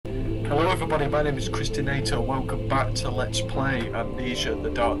Hello everybody, my name is Christinator. Welcome back to Let's Play Amnesia, The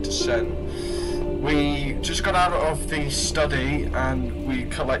Dark Descent. We just got out of the study and we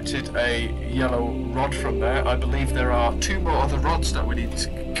collected a yellow rod from there. I believe there are two more other rods that we need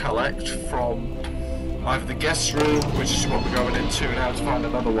to collect from either the guest room, which is what we're going into now to find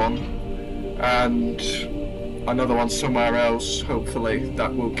another one, and another one somewhere else, hopefully,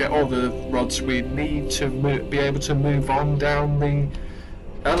 that will get all the rods we need to be able to move on down the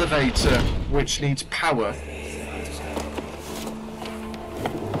elevator, which needs power.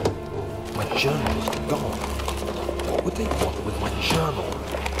 My journal is gone. What would they want with my journal?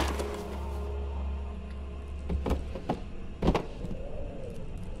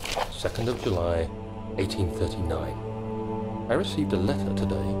 July 2nd, 1839. I received a letter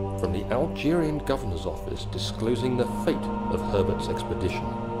today from the Algerian governor's office disclosing the fate of Herbert's expedition.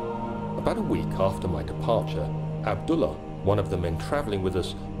 About a week after my departure, Abdullah, one of the men travelling with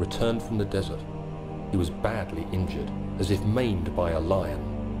us, returned from the desert. He was badly injured, as if maimed by a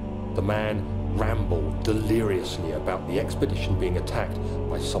lion. The man rambled deliriously about the expedition being attacked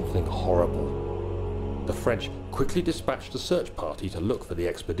by something horrible. The French quickly dispatched a search party to look for the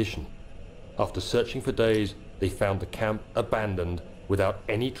expedition. After searching for days, they found the camp abandoned without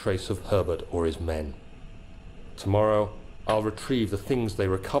any trace of Herbert or his men. Tomorrow, I'll retrieve the things they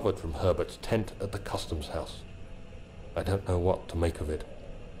recovered from Herbert's tent at the customs house. I don't know what to make of it,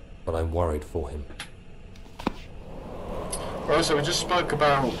 but I'm worried for him. Right, so we just spoke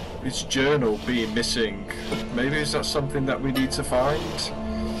about his journal being missing. Maybe is that something that we need to find?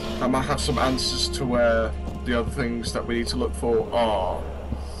 I might have some answers to where the other things that we need to look for are.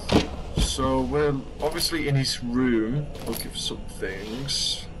 So we're obviously in his room looking for some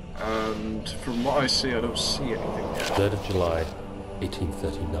things, and from what I see, I don't see anything yet. 3rd of July,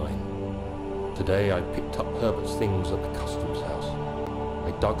 1839. Today I picked up Herbert's things at the customs house.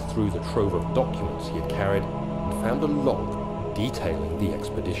 I dug through the trove of documents he had carried and found a log detailing the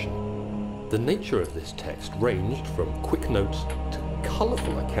expedition. The nature of this text ranged from quick notes to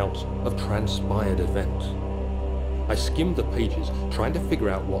colourful accounts of transpired events. I skimmed the pages, trying to figure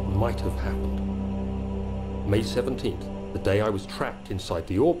out what might have happened. May 17th, the day I was trapped inside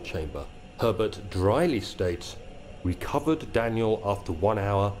the orb chamber, Herbert dryly states, "Recovered Daniel after 1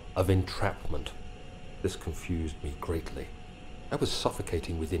 hour of entrapment." This confused me greatly. I was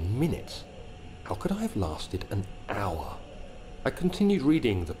suffocating within minutes. How could I have lasted an hour? I continued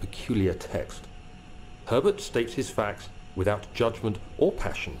reading the peculiar text. Herbert states his facts without judgment or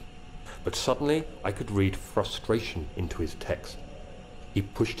passion, but suddenly I could read frustration into his text. He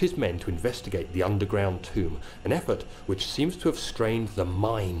pushed his men to investigate the underground tomb, an effort which seems to have strained the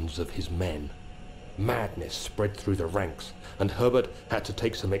minds of his men. Madness spread through the ranks, and Herbert had to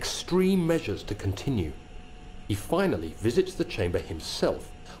take some extreme measures to continue. He finally visits the chamber himself,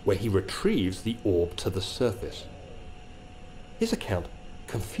 where he retrieves the orb to the surface. His account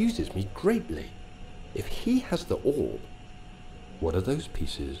confuses me greatly. If he has the orb, what are those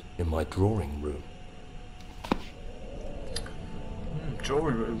pieces in my drawing room?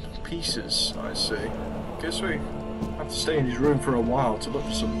 Drawing room pieces, I see. Guess we have to stay in his room for a while to look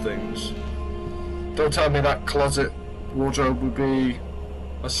for some things. Don't tell me that closet wardrobe would be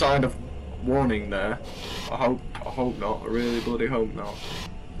a sign of warning there. I hope not. I really bloody hope not.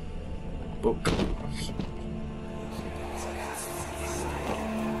 Book.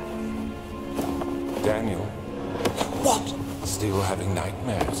 Daniel? What? Still having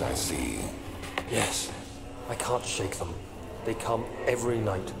nightmares, I see. Yes, I can't shake them. They come every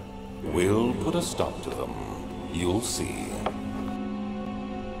night. We'll put a stop to them. You'll see.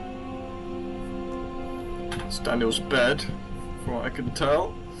 It's Daniel's bed, from what I can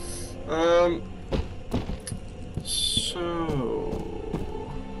tell. So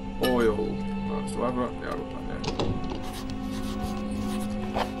oil. That's what I've got. Yeah, I've got that there.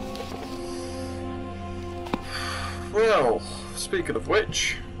 Well, speaking of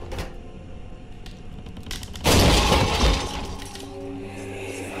which,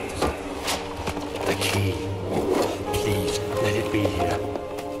 The key. Please, let it be here.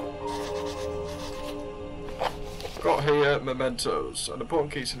 got here mementos, an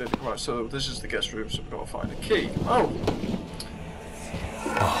important key to the right. So this is the guest room, so we've got to find a key. Oh,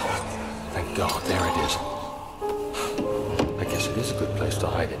 Thank God, there it is. I guess it is a good place to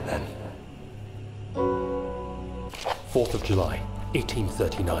hide it then. 4th of July,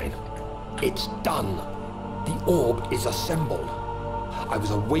 1839. It's done. The orb is assembled. I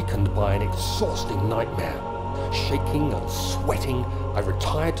was awakened by an exhausting nightmare. Shaking and sweating, I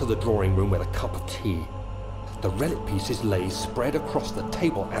retired to the drawing room with a cup of tea. The relic pieces lay spread across the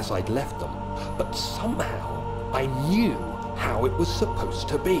table as I'd left them, but somehow I knew how it was supposed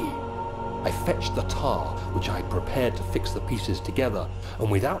to be. I fetched the tar, which I had prepared to fix the pieces together,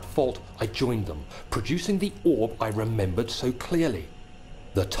 and without fault I joined them, producing the orb I remembered so clearly.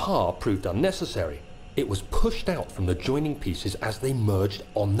 The tar proved unnecessary. It was pushed out from the joining pieces as they merged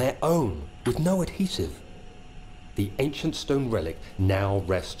on their own, with no adhesive. The ancient stone relic now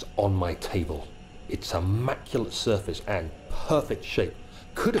rests on my table. Its immaculate surface and perfect shape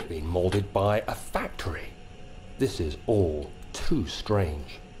could have been molded by a factory. This is all too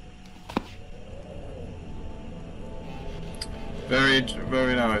strange. Very,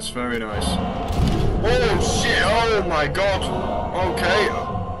 very nice, very nice. Oh shit, oh my god. Okay.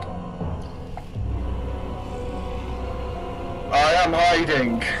 I am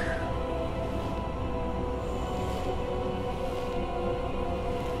hiding.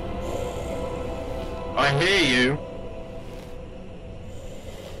 I hear you.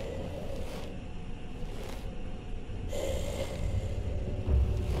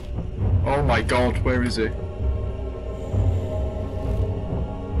 Oh my god, where is he?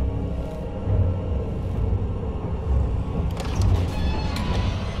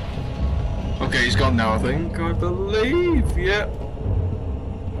 Okay, he's gone now, I think. I believe, yeah.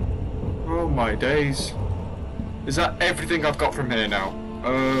 Oh my days. Is that everything I've got from here now?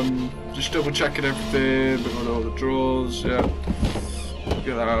 Just double checking everything, put on all the drawers, yeah.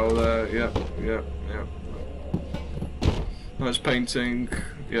 Get that out of there, yep, yep, yep. Nice painting,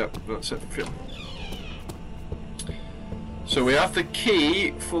 yep, that's everything. So we have the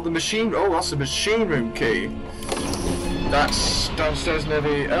key for the machine, oh that's the machine room key. That's downstairs near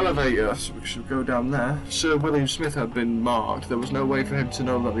the elevator, so we should go down there. Sir William Smith had been marked. There was no way for him to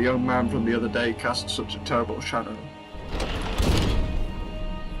know that the young man from the other day cast such a terrible shadow.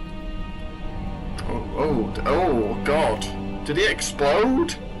 Oh god. Did he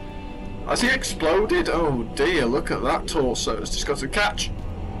explode? Has he exploded? Oh dear, look at that torso. It's just got a catch.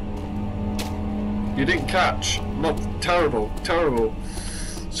 You didn't catch. Not terrible, terrible.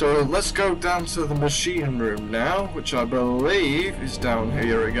 So let's go down to the machine room now, which I believe is down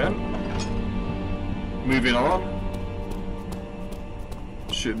here again. Moving on.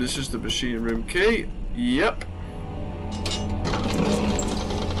 Shit, this is the machine room key. Yep.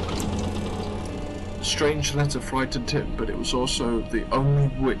 Strange letter frightened him, but it was also the only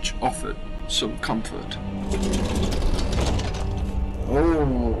which offered some comfort.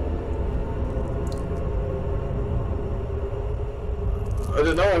 Oh. I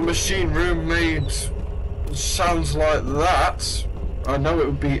don't know, a machine room made sounds like that. I know it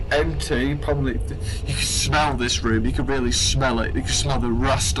would be empty, probably. You can smell this room, you can really smell it. You can smell the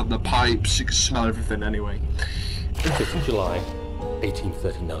rust on the pipes, you can smell everything anyway. 5th of July,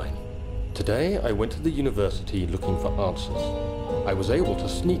 1839. Today I went to the university looking for answers. I was able to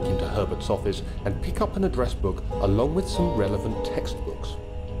sneak into Herbert's office and pick up an address book along with some relevant textbooks.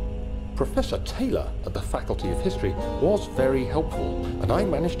 Professor Taylor at the Faculty of History was very helpful, and I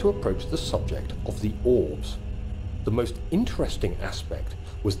managed to approach the subject of the orbs. The most interesting aspect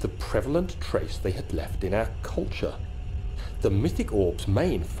was the prevalent trace they had left in our culture. The mythic orbs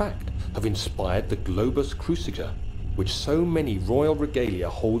may in fact have inspired the globus cruciger, which so many royal regalia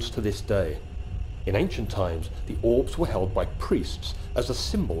holds to this day. In ancient times, the orbs were held by priests as a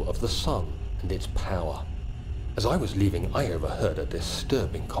symbol of the sun and its power. As I was leaving, I overheard a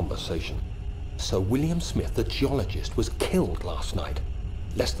disturbing conversation. Sir William Smith, the geologist, was killed last night.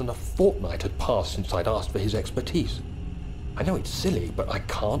 Less than a fortnight had passed since I'd asked for his expertise. I know it's silly, but I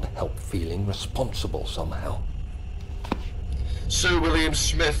can't help feeling responsible somehow. Sir William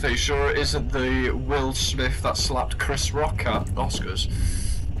Smith, are you sure it isn't the Will Smith that slapped Chris Rock at Oscars?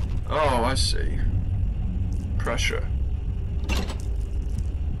 Oh, I see. Pressure.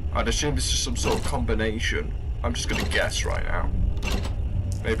 I'd assume this is some sort of combination. I'm just gonna guess right now.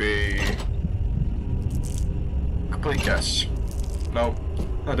 Maybe... complete guess. No,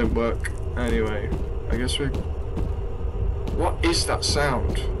 that didn't work. Anyway, I guess we... What is that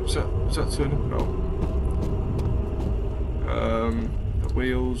sound? Is that turning? No. The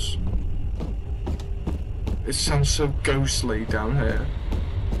wheels. It sounds so ghostly down here.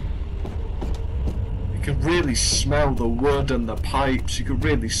 You can really smell the wood and the pipes. You can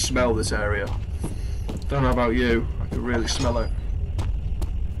really smell this area. Don't know about you. I can really smell it.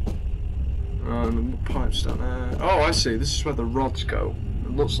 The pipes down there. Oh, I see. This is where the rods go.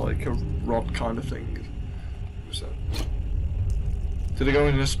 It looks like a rod kind of thing. What's that? Did they go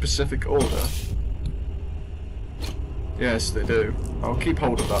in a specific order? Yes, they do. I'll keep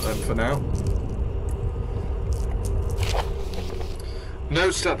hold of that then for now.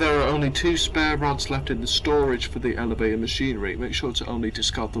 Notes that there are only 2 spare rods left in the storage for the elevator machinery. Make sure to only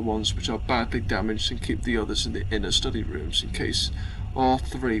discard the ones which are badly damaged and keep the others in the inner study rooms in case All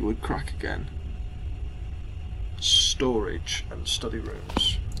three would crack again. Storage and study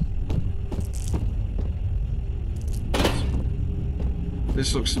rooms.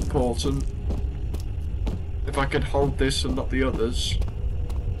 This looks important. If I could hold this and not the others.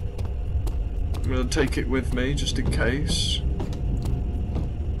 I'm going to take it with me just in case.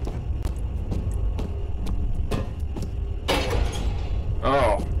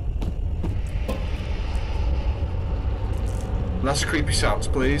 Oh. Less creepy sounds,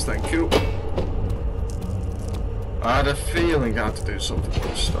 please. Thank you. I had a feeling I had to do something with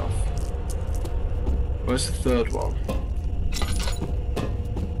this stuff. Where's the third one?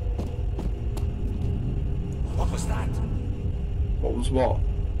 What was that? What was what?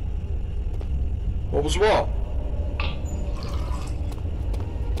 What was what?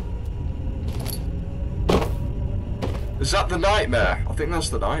 Is that the nightmare? I think that's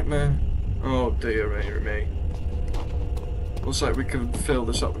the nightmare. Oh dear me. Looks like we can fill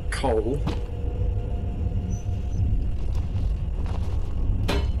this up with coal.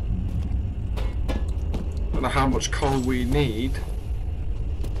 Don't know how much coal we need.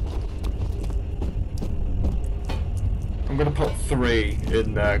 I'm gonna put 3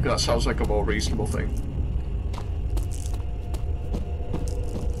 in there because that sounds like a more reasonable thing.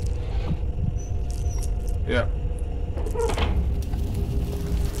 Yeah.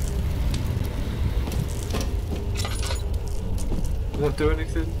 Does that do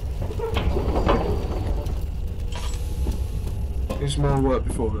anything? Needs more work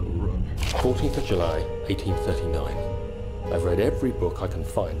before it'll run. 14th of July, 1839. I've read every book I can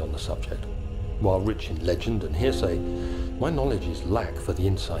find on the subject. While rich in legend and hearsay, my knowledge is lack for the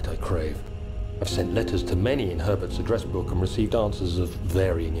insight I crave. I've sent letters to many in Herbert's address book and received answers of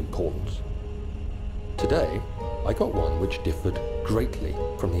varying importance. Today, I got one which differed greatly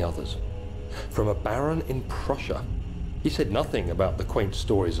from the others. From a baron in Prussia. He said nothing about the quaint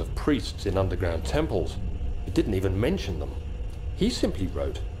stories of priests in underground temples. He didn't even mention them. He simply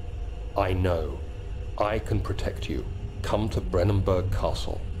wrote, "I know. I can protect you. Come to Brennenburg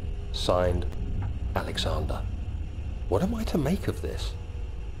Castle. Signed, Alexander." What am I to make of this?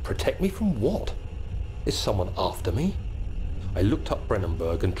 Protect me from what? Is someone after me? I looked up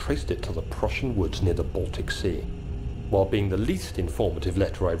Brennenburg and traced it to the Prussian woods near the Baltic Sea. While being the least informative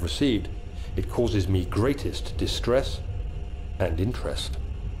letter I've received, it causes me greatest distress and interest.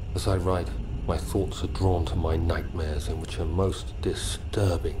 As I write, my thoughts are drawn to my nightmares in which a most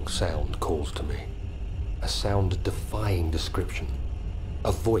disturbing sound calls to me. A sound defying description.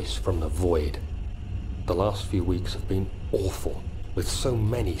 A voice from the void. The last few weeks have been awful, with so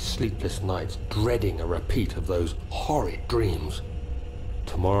many sleepless nights dreading a repeat of those horrid dreams.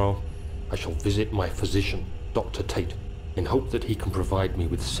 Tomorrow, I shall visit my physician, Dr. Tate, in hope that he can provide me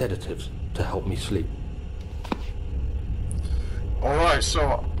with sedatives to help me sleep. Alright,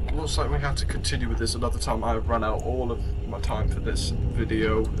 so looks like we have to continue with this another time. I've run out all of my time for this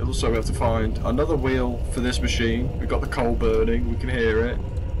video. It looks like we have to find another wheel for this machine. We've got the coal burning, we can hear it.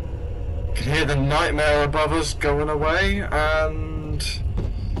 We can hear the nightmare above us going away, and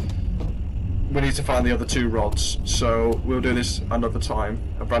we need to find the other 2 rods. So we'll do this another time.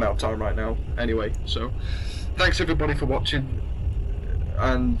 I've run out of time right now. Anyway, so thanks everybody for watching,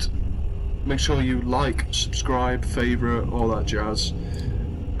 and make sure you like, subscribe, favourite, all that jazz,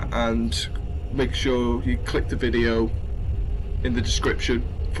 and make sure you click the video in the description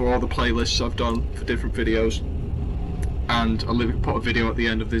for all the playlists I've done for different videos, and I'll put a video at the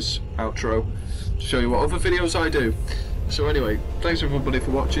end of this outro to show you what other videos I do. So anyway, thanks everybody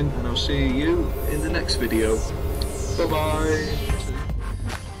for watching, and I'll see you in the next video. Bye bye.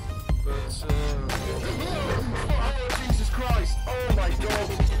 Oh Jesus Christ! Oh my God!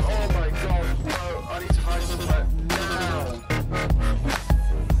 Oh my God! No, I need to hide somewhere.